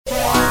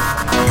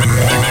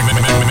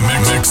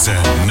said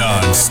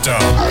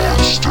non-stop.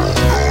 Non-stop.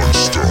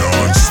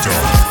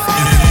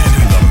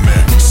 In the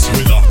mix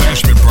with the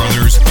Bashment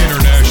Brothers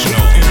International.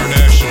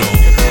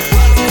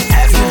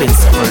 Have you been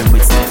suffering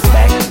with stiff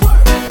back?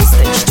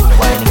 Stage 2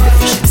 whining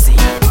deficiency?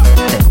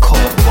 Then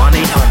call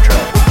 1-800.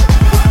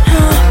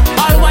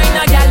 All wine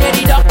a gal,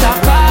 lady doctor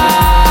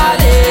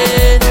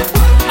calling.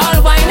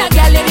 All wine a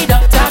gal, lady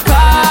doctor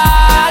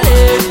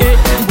calling.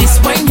 This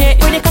wine here,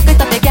 when you cock it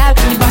up the gal,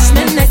 the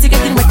bashment nice, you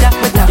getting wetter.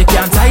 You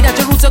can't tie that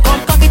your roots, so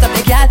come cock it up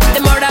the gal.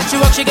 The more that she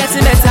work, she gets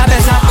it better.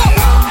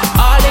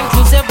 All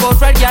inclusive, both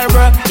red gal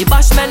work. The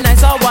bashment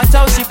nice, all watch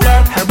how she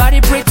flirt. Her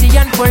body pretty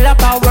and full of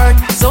power.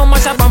 So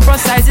much of bumper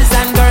sizes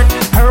and girth.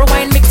 Her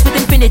wine mixed with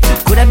infinity.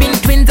 Could have been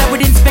twins, I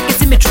would inspect its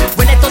symmetry.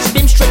 When I touch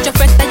beam, stretch your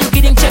fat, you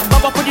get him check.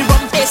 Bubba put the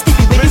rum,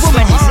 Stiffy with the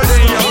woman.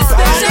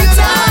 Inspection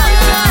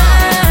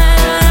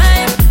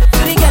time.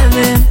 For the gal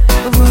them,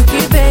 work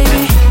it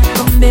baby.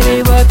 Come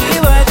baby, work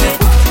it.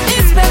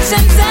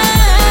 Inspection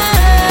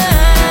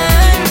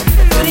time.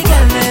 For the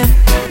gal them,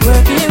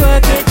 work it.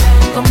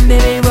 Come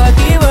baby, work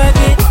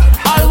it.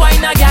 All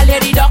wine a gal,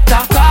 lady doctor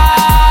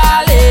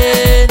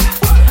calling.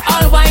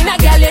 All wine a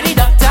gal, lady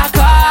doctor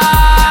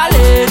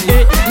calling.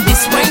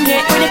 This wine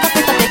here, when you cock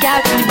it up the gal,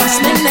 the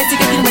bashment nice, you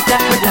getting better.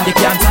 You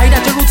can't tie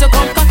that your roots, so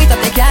come cock it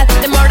up the gal.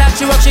 The more that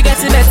she work, she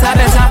gets it better.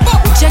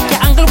 Check your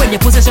angle when you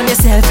position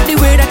yourself. The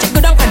way that you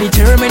go down can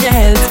determine your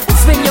health.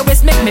 Swing your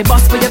waist, make me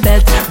boss for your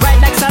belt. Ride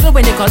like saddle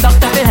when you call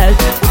doctor for help.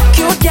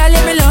 Cute gal,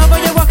 yeah, me love how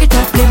you walk it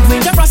up. Limp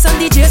with your Ross and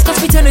DJs,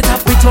 cause we turn it up.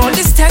 Return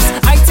this text,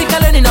 I think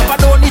I'm learning up. I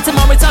don't need to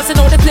mom, it's also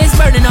know the place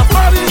burning up.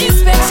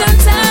 Inspection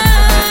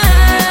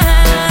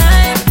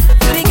time.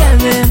 For the gal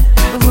them,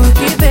 work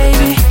it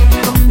baby.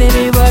 Come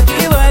baby, work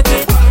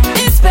it.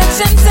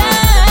 Inspection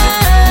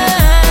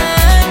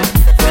time.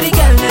 For the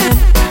gal them,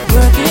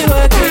 work it.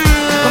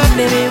 Come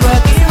baby,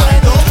 work it. I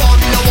don't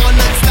want me no one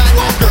next time,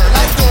 girl.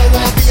 I don't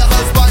want be a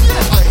husband.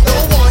 I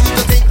don't want you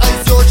to think I'm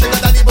your sugar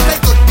daddy, but I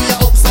could be a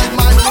outside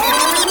man.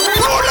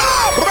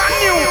 Brand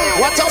new.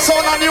 What's up,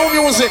 sound of new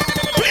music?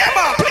 Play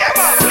back.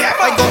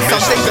 I got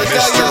something to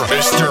tell you.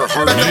 Better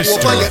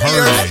open your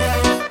ears.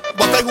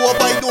 But I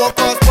hope I don't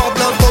cause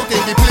problems out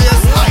in the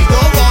place. I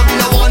don't want me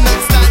no one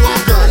next time,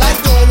 girl. I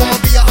don't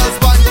want be a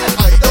husband.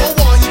 I don't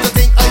want you to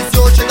think I'm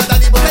your sugar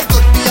daddy, but I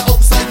could be a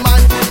outside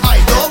man. I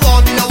don't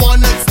want me no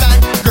one next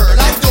time, girl.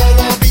 I don't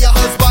want be a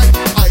husband.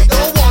 I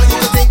don't want you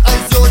to think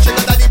I'm your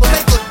sugar daddy, but I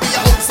could be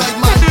a outside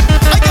man.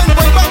 I can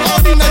bring back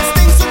all the next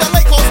things to the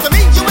like cause to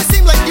me. You may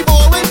seem like the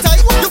boring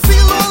type. You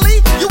feel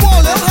lonely, you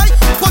want a little hype.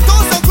 Put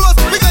those so close,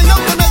 we can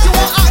young tonight. You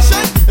want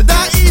action,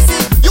 that easy.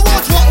 You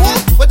want what,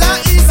 but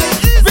that easy.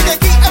 We can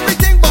keep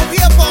everything but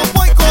here for a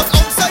point called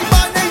outside man.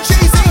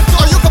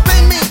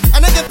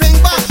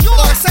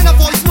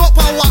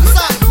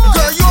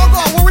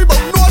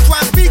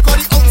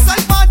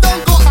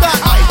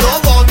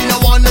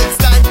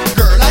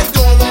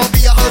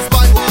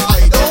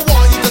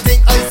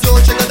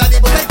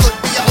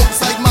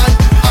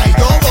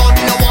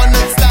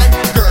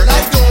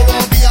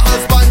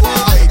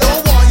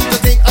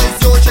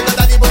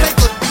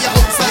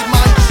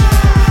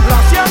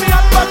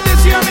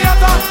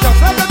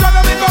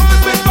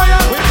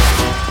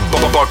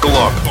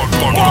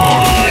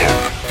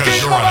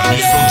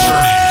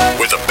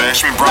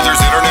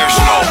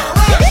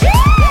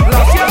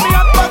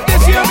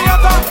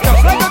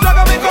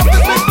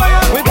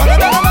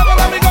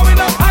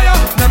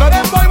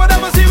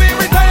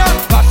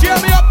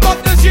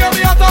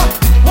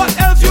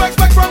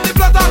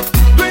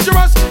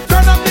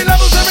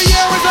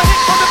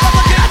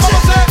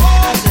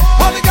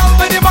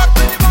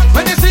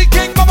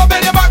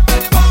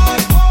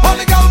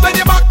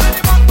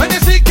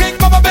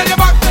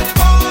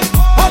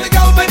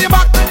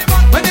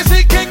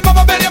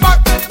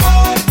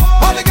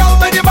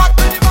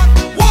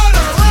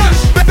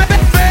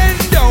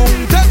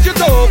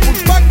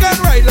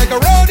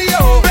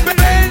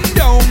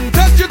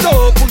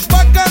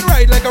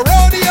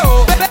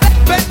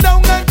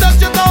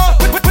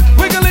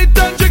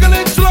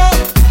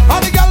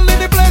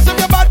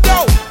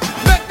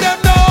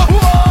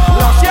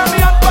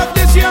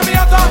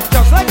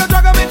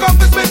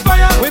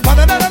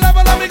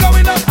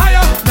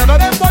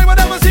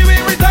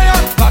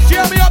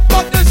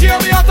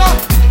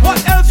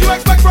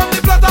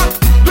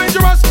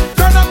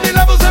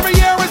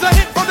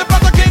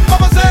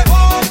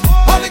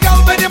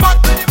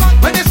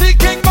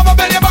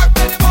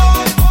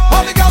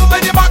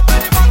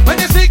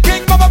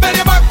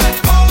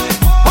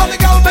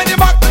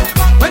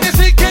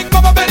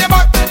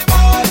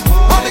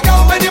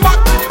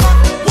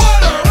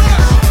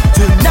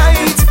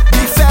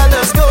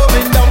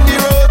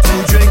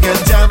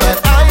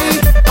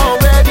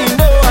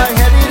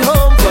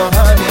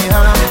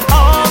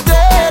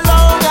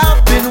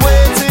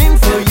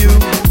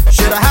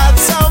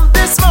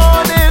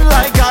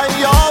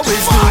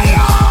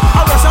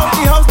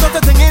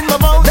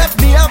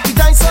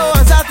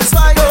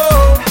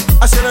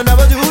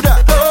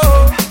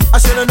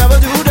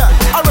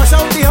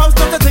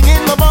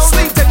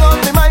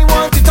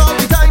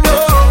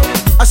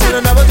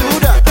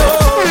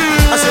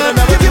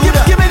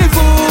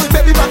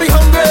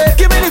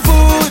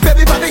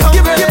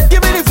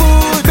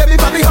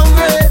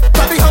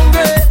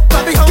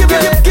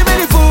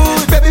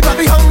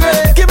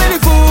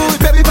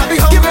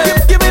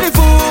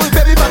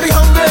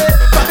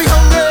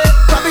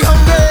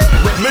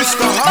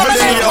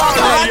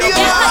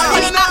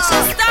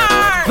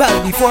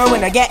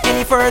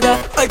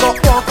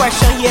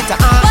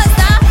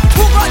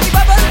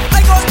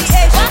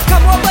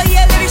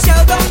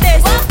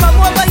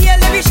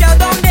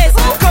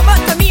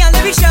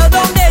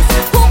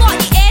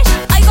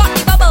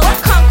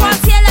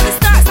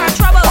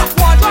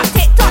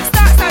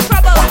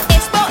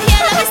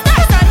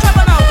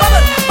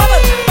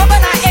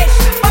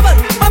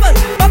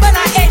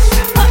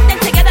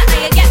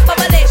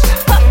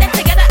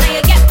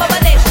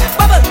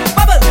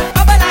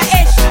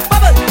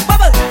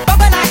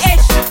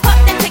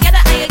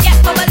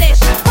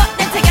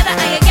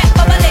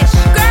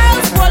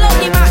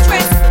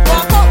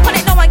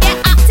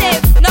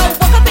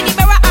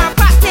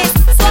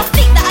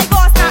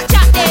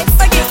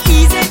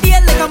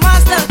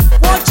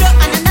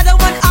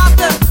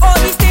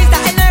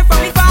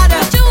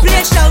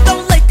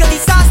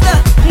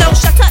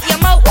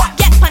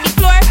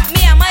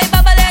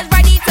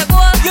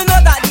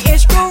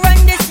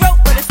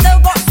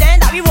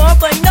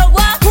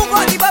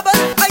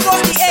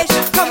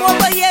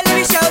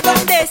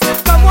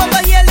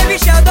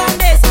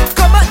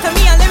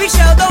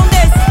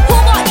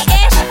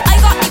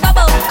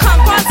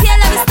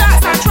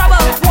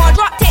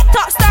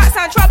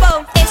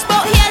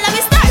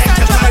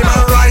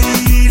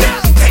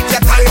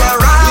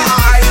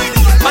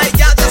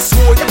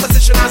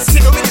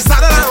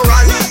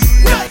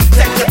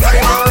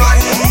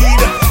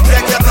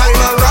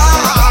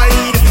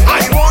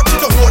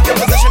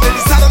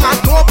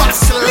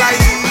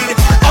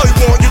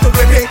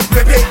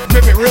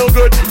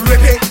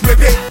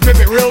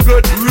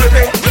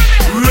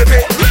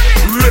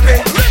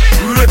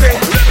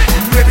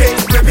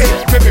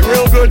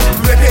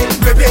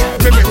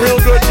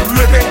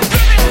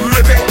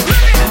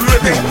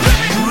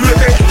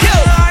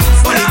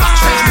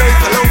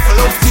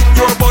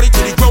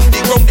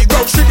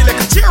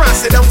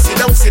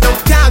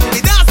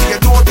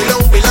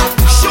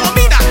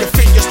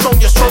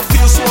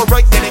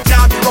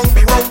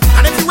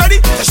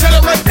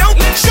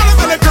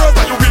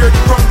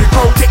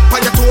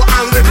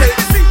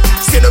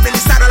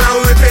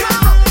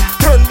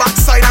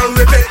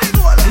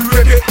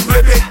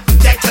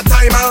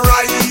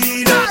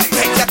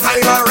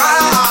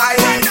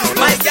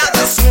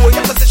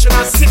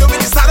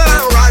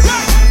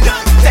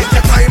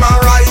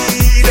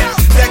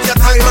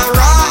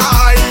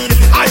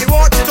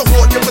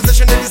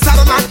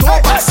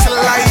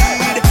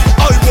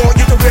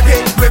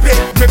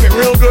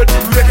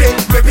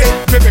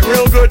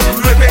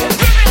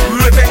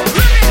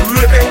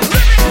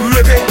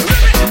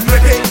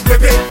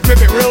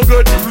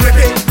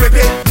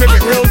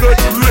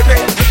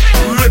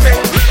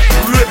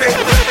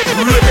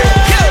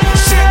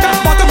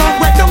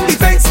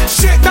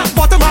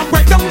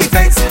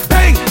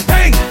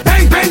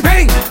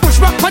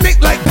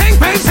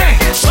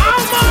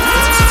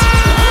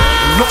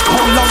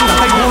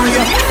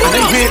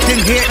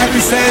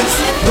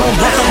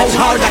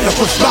 hard that you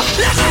push back.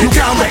 You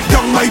can't break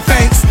down my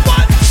fence.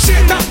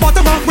 Shake that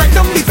bottom and break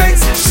down the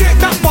fence. Shake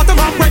that bottom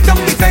and break down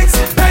the fence.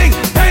 Bang,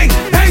 bang,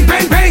 bang,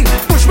 bang, bang.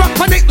 Push back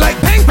on it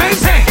like bang, bang,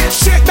 bang.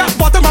 Shake that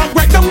bottom and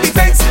break down the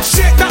fence.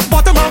 Shake that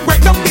bottom and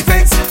break down the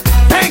fence.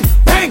 Bang,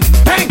 bang,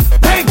 bang,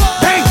 bang,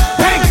 bang,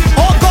 bang.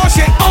 Oh gosh,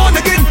 yeah, on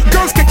again.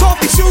 Girls kick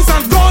off the shoes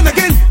and gone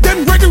again.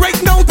 Then ready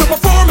right now to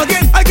perform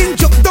again. I can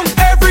jump down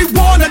every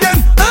one of them.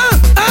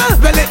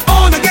 Well it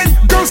on again.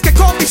 Girls kick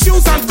off the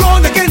shoes and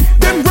gone again.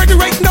 Then ready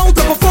right now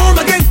to perform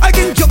again. I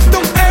can jump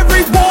down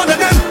every one of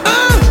them.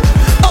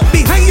 Up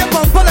behind your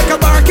bumper like a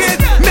barricade.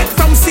 Met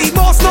from sea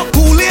boss, not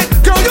cool it.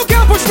 Girl, you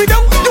can't push me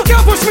down. You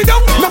can't push me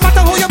down. No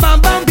matter how your bam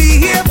bam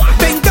behave.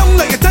 Bang down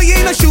like a tie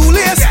in a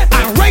shoelace.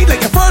 I ride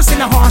like a first in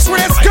a horse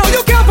race. Girl,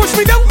 you can't push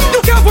me down.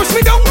 You can't push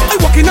me down. I'm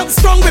walking up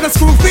strong with a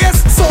screw face.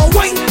 So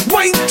wine,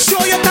 wine, show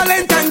your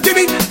talent and give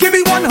me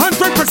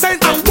 100%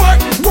 and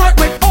work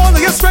with all of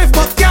your strength,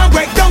 but can't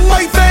break down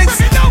my fence.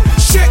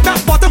 Shake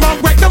that bottom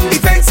and break down the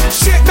fence.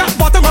 Shake that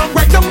bottom and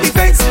break down the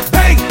fence.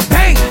 Bang,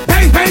 bang,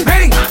 bang, bang,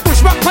 bang.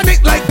 Push back on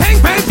it like bang,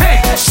 bang,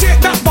 bang.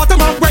 Shake that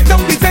bottom and break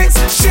down the fence.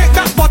 Shake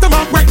that bottom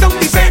and break down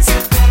the fence.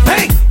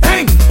 Bang,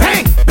 bang,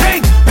 bang,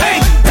 bang,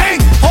 bang, bang.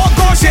 Oh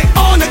gosh, yeah,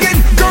 on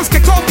again. Girls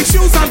kick off the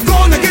shoes and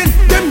gone again.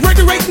 Them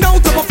ready right now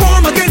to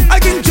perform again. I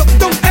can jump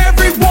down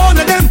every one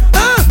of them.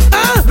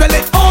 Well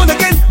it on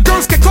again.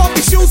 Girls kick off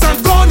the shoes and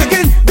gone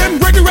again. Them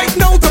ready right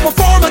now to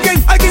perform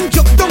again. I can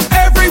jump down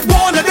every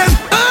one of them.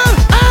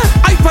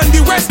 I find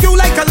the rescue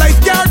like a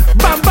lifeguard.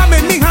 Bam bam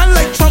in me hand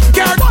like trump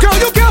guard. Girl,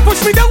 you can't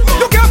push me down.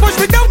 You can't push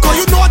me down. Cause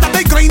you know that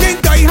I grind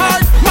and die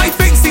hard. My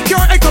face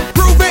secure, I can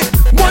prove it.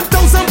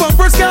 1,000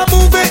 bumpers can't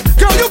move it.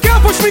 Girl, you can't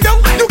push me down.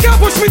 You can't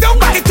push me down.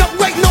 Back it up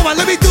right now and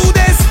let me do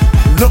this.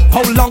 Look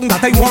how long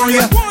that I warn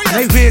you, and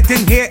I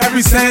waiting here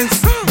ever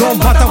since. No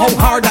matter how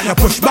hard that you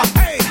push back,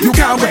 you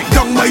can't break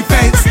down my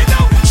fence.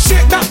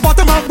 Shake that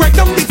bottom and break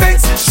down the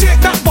fence. Shake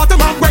that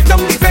bottom and break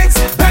down the fence.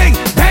 Bang,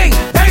 bang,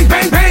 bang,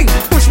 bang, bang.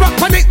 Push back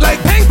on it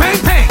like bang,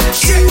 bang, bang.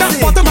 Shake that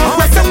bottom and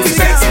break down the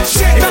fence.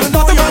 Shake that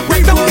bottom and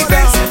break down the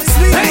fence.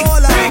 Bang,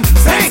 bang,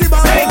 bang,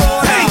 bang,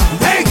 bang,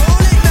 bang.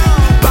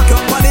 Back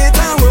up on it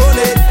and roll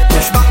it.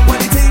 Push back on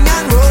the thing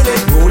and roll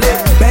it. Roll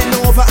it. Bend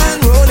over and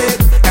roll it.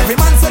 Every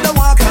man said the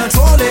walk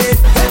control it.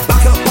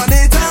 Back up on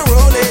it and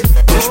roll it.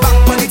 Push back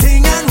on the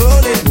thing and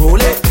roll it.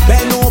 Roll it.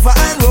 Bend over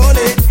and roll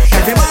it.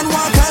 Every man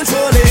walk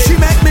control it. She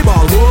make me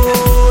ball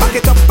roll. Back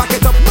it up, back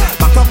it up.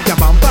 Back up your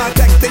bumper,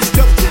 take this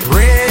jump.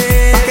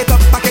 Rain. Back it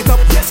up, back it up.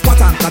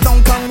 Squat and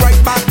don't come right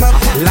back up.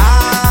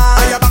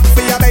 Lie your back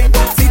for your bang.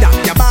 See that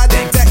your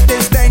body take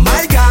this thing.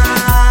 My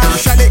God,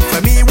 shall it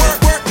for me work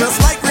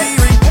just like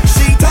Riri.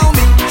 She told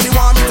me she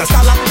want me to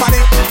stall up on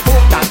it.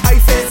 Hope that I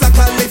face I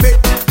can live it.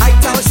 I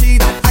tell she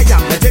that I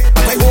am legit,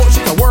 but I hope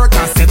she can work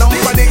and sit down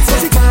for it. So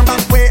she turn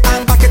back way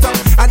and back it up,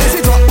 and then she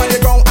drop on the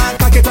ground and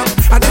cock it up,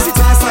 and then she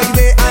turn side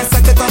way and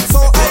set it up.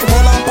 So I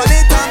hold up on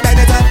it and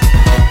bend it up.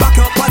 Back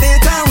up on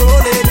it and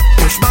roll it.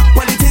 Push back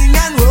on the thing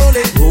and roll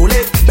it. Roll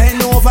it.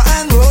 Bend over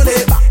and roll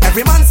it.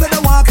 Every man said I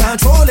want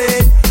control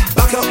it.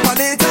 Back up on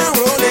it and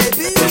roll it.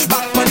 Push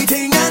back on the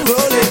thing and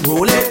roll it.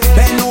 Roll it.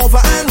 Bend over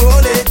and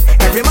roll it.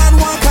 Every man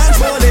want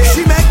control it.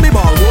 She make me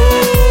ball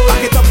roll.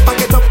 Back it up,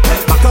 back it up.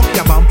 Back up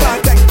your bumper,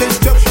 take this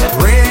jump.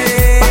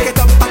 Rain. Back it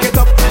up, back it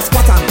up.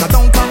 Squat and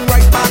don't come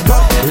right back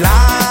up.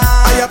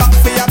 Lie your back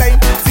for your bang.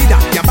 See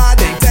that your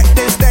body take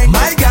this thing.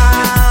 My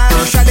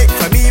God, shall it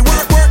for me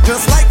work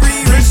just like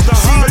Riri.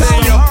 She tell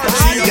me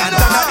she got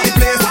done at the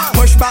place.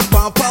 Push back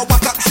bumper,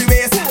 walk up she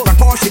waist.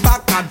 Rock on she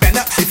back and bend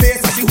up she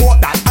face. And she hope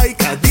that I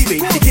can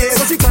deviate the case.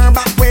 So she turn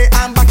back